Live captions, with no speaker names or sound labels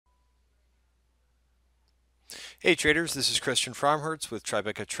Hey traders, this is Christian Fromhertz with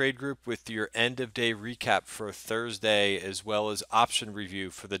Tribeca Trade Group with your end of day recap for Thursday as well as option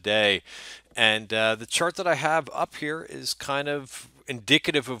review for the day. And the chart that I have up here is kind of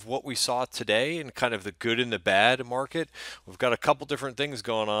indicative of what we saw today and kind of the good and the bad market. We've got a couple different things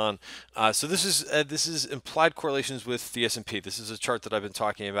going on. So this is implied correlations with the S&P. This is a chart that I've been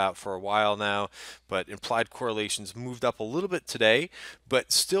talking about for a while now, but implied correlations moved up a little bit today,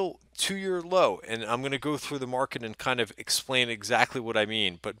 but still 2-year low. And I'm going to go through the market and kind of explain exactly what I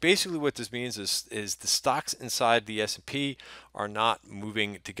mean. But basically what this means is the stocks inside the S&P are not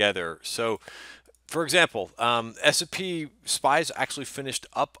moving together. So for example, S&P SPYs actually finished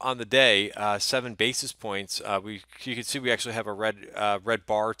up on the day, 7 basis points. You can see we actually have a red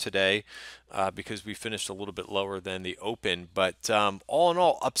bar today because we finished a little bit lower than the open. But all in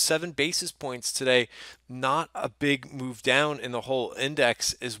all, up 7 basis points today. Not a big move down in the whole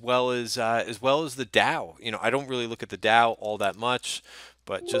index, as well as the Dow. I don't really look at the Dow all that much.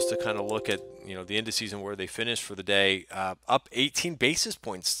 But just to kind of look at the indices and where they finished for the day, up 18 basis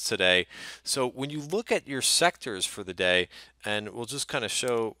points today. So when you look at your sectors for the day, and we'll just kind of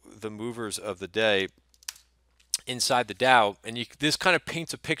show the movers of the day inside the Dow, and this kind of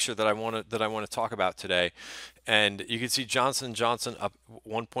paints a picture that I want to talk about today. And you can see Johnson & Johnson up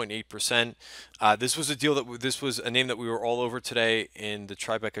 1.8%. This was a deal this was a name that we were all over today in the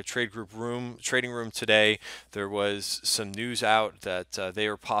Tribeca Trade Group trading room today. There was some news out that they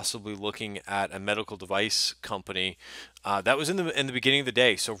are possibly looking at a medical device company. That was in the beginning of the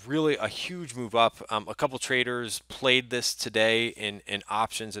day, so really a huge move up. A couple traders played this today in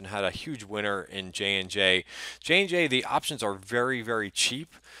options and had a huge winner in J&J. J&J, the options are very, very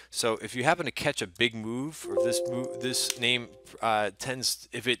cheap. So if you happen to catch a big move, or this name tends,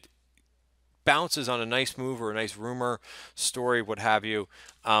 if it bounces on a nice move or a nice rumor story, what have you,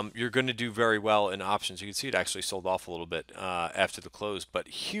 you're going to do very well in options. You can see it actually sold off a little bit after the close, but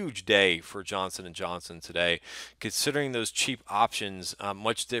huge day for Johnson & Johnson today. Considering those cheap options,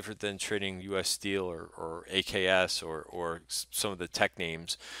 much different than trading U.S. Steel or AKS or some of the tech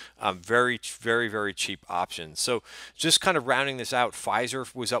names. Very, very, very cheap options. So just kind of rounding this out,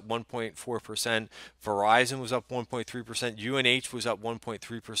 Pfizer was up 1.4%, Verizon was up 1.3%, UNH was up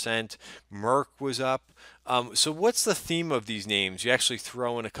 1.3%, Merck was up. So what's the theme of these names? You actually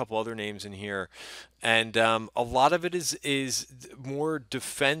throw in a couple other names in here, and a lot of it is more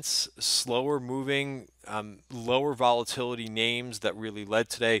defense, slower moving, lower volatility names that really led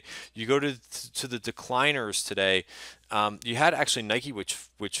today. You go to the decliners today. You had actually Nike,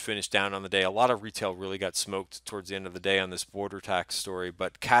 which finished down on the day. A lot of retail really got smoked towards the end of the day on this border tax story.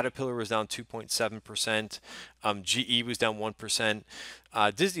 But Caterpillar was down 2.7%. GE was down 1%.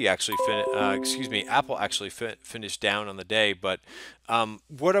 Disney actually, Apple actually finished down on the day. But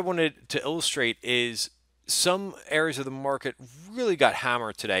what I wanted to illustrate is some areas of the market really got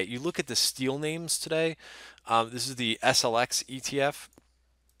hammered today. You look at the steel names today. This is the SLX ETF,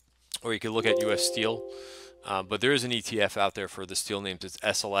 or you could look at US Steel. But there is an ETF out there for the steel names. It's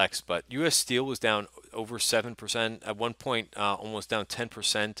SLX. But US Steel was down over 7%. At one point, almost down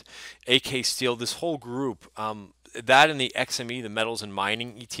 10%. AK Steel, this whole group, that and the XME, the metals and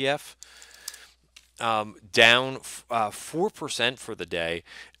mining ETF, down 4% for the day.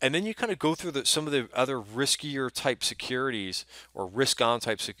 And then you kind of go through some of the other riskier type securities, or risk on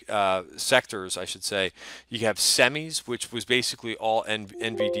type sectors, I should say. You have semis, which was basically all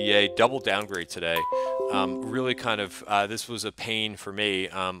NVDA, double downgrade today. Really kind of, this was a pain for me.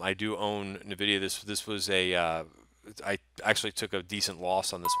 I do own NVIDIA. This was I actually took a decent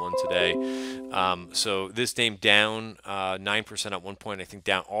loss on this one today. So this name down 9% at one point. I think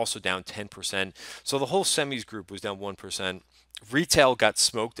also down 10%. So the whole semis group was down 1%. Retail got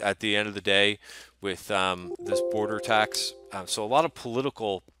smoked at the end of the day with this border tax. So a lot of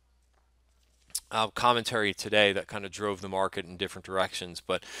political commentary today that kind of drove the market in different directions.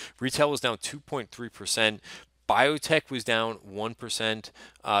 But retail was down 2.3%. Biotech was down 1%.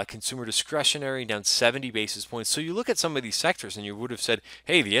 Consumer discretionary down 70 basis points. So you look at some of these sectors and you would have said,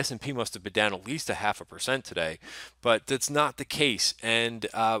 hey, the S&P must have been down at least 0.5% today. But that's not the case. And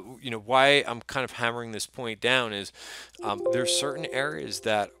why I'm kind of hammering this point down is there's certain areas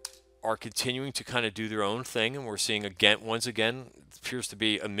that are continuing to kind of do their own thing, and we're seeing once again appears to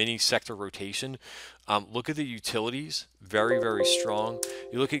be a mini sector rotation. Look at the utilities, very, very strong.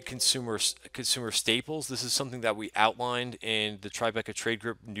 You look at consumer staples. This is something that we outlined in the Tribeca Trade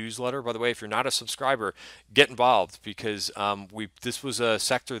Group newsletter. By the way, if you're not a subscriber, get involved, because this was a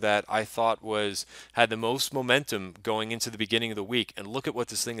sector that I thought had the most momentum going into the beginning of the week. And look at what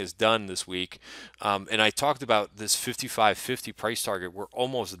this thing has done this week. And I talked about this 55.50 price target. We're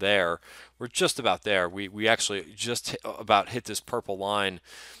almost there. We're just about there. We actually just about hit this purple line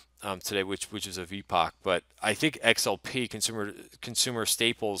today, which is a VPOC. But I think XLP, consumer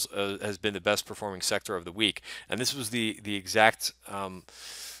staples, has been the best performing sector of the week, and this was the exact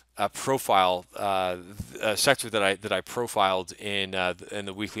profile sector that I profiled in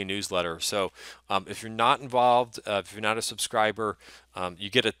the weekly newsletter. So if you're not involved, if you're not a subscriber,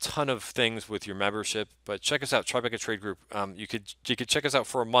 you get a ton of things with your membership. But check us out, Tribeca Trade Group. You could check us out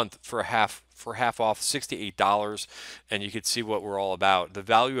for a month for half off, $68, and you could see what we're all about. The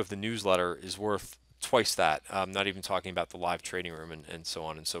value of the newsletter is worth twice that. Not even talking about the live trading room and so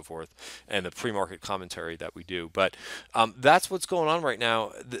on and so forth, and the pre-market commentary that we do. But that's what's going on right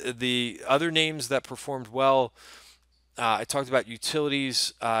now. The other names that performed well, I talked about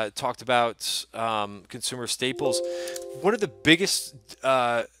utilities, talked about consumer staples. One of the biggest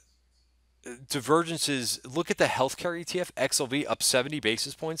divergences, look at the healthcare ETF, XLV, up 70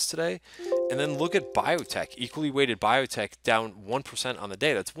 basis points today. And then look at biotech, equally weighted biotech, down 1% on the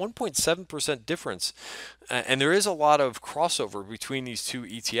day. That's 1.7% difference. And there is a lot of crossover between these two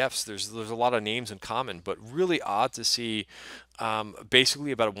ETFs. There's a lot of names in common, but really odd to see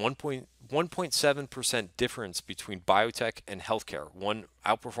basically about a 1.7% difference between biotech and healthcare, one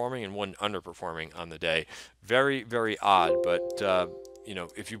outperforming and one underperforming on the day. Very, very odd. But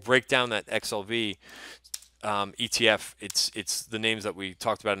if you break down that XLV ETF, it's the names that we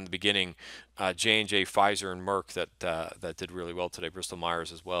talked about in the beginning, J&J, Pfizer, and Merck that did really well today. Bristol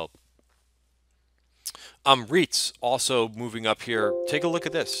Myers as well. REITs also moving up here. Take a look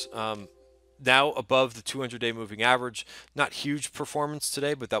at this. Now above the 200-day moving average. Not huge performance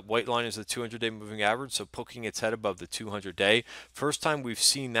today, but that white line is the 200-day moving average, so poking its head above the 200-day. First time we've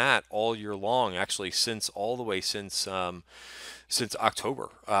seen that all year long, actually, since October, since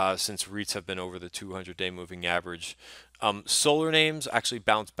REITs have been over the 200-day moving average. Solar names actually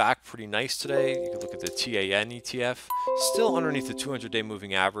bounced back pretty nice today. You can look at the TAN ETF, still underneath the 200-day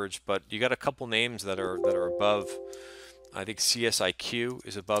moving average, but you got a couple names that are above. I think CSIQ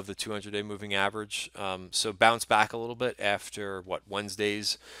is above the 200-day moving average, so bounce back a little bit after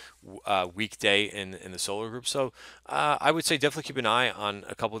Wednesday's weekday in the solar group. So I would say definitely keep an eye on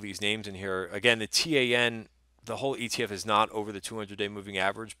a couple of these names in here. Again, the TAN, the whole ETF is not over the 200-day moving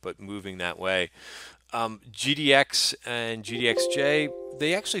average, but moving that way. GDX and GDXJ,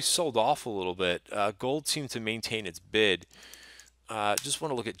 they actually sold off a little bit. Gold seemed to maintain its bid. Just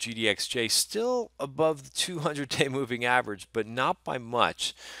want to look at GDXJ, still above the 200-day moving average, but not by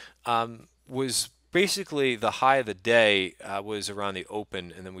much. Was basically the high of the day was around the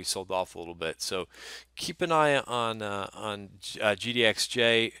open, and then we sold off a little bit. So keep an eye on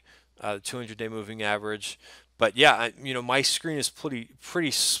GDXJ, 200-day moving average. But yeah, my screen is pretty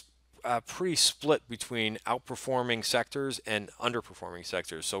split between outperforming sectors and underperforming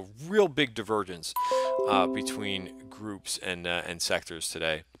sectors. So real big divergence between groups and sectors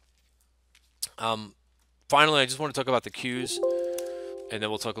today. Finally, I just want to talk about the Qs, and then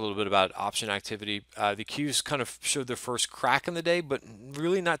we'll talk a little bit about option activity. The Qs kind of showed their first crack in the day, but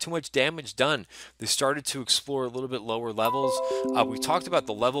really not too much damage done. They started to explore a little bit lower levels. We talked about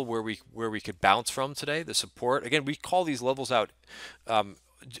the level where we could bounce from today, the support. Again, we call these levels out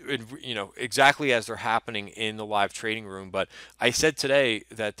exactly as they're happening in the live trading room. But I said today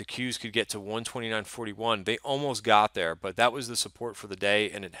that the Qs could get to 129.41. They almost got there, but that was the support for the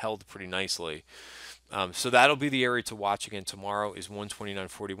day, and it held pretty nicely. So that'll be the area to watch again tomorrow, is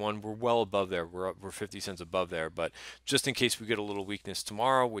 129.41. We're well above there. We're 50 cents above there. But just in case we get a little weakness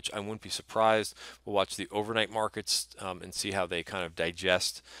tomorrow, which I wouldn't be surprised, we'll watch the overnight markets and see how they kind of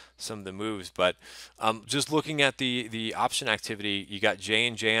digest some of the moves. But just looking at the option activity, you got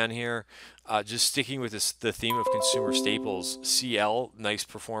J&J on here. Just sticking with the theme of consumer staples. CL, nice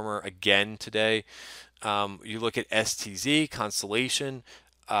performer again today. You look at STZ, Constellation,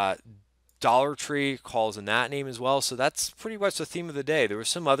 Dollar Tree calls in that name as well. So that's pretty much the theme of the day. There were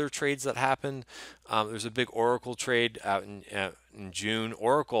some other trades that happened. There's a big Oracle trade out in June.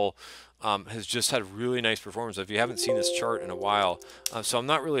 Oracle has just had really nice performance. If you haven't seen this chart in a while, so I'm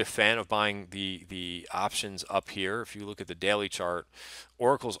not really a fan of buying the options up here. If you look at the daily chart,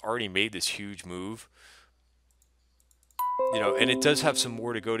 Oracle's already made this huge move. And it does have some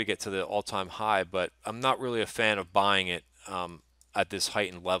more to go to get to the all-time high, but I'm not really a fan of buying it at this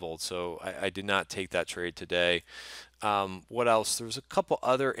heightened level. So I did not take that trade today. What else? There was a couple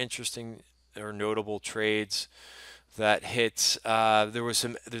other interesting or notable trades that hit. There's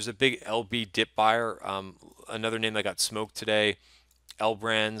a big LB dip buyer. Another name that got smoked today. L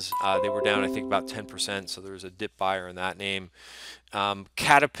Brands, they were down, I think, about 10%. So there was a dip buyer in that name.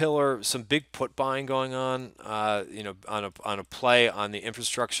 Caterpillar, some big put buying going on, on a play on the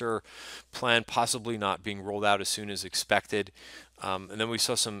infrastructure plan, possibly not being rolled out as soon as expected. And then we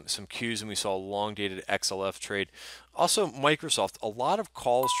saw some Qs, and we saw a long dated XLF trade. Also, Microsoft, a lot of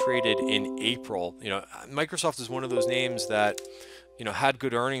calls traded in April. Microsoft is one of those names that had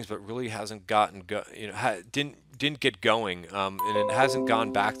good earnings, but really hasn't didn't get going, and it hasn't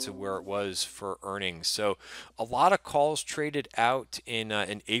gone back to where it was for earnings. So a lot of calls traded out in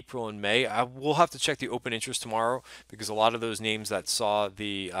April and May. I will have to check the open interest tomorrow because a lot of those names that saw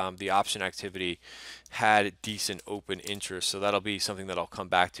the option activity had decent open interest. So that'll be something that I'll come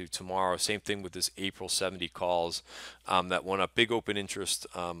back to tomorrow. Same thing with this April 70 calls that went up, big open interest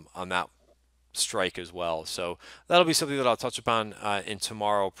on that strike as well. So that'll be something that I'll touch upon in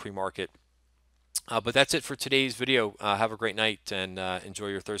tomorrow pre-market. But that's it for today's video. Have a great night and enjoy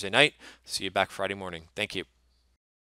your Thursday night. See you back Friday morning. Thank you.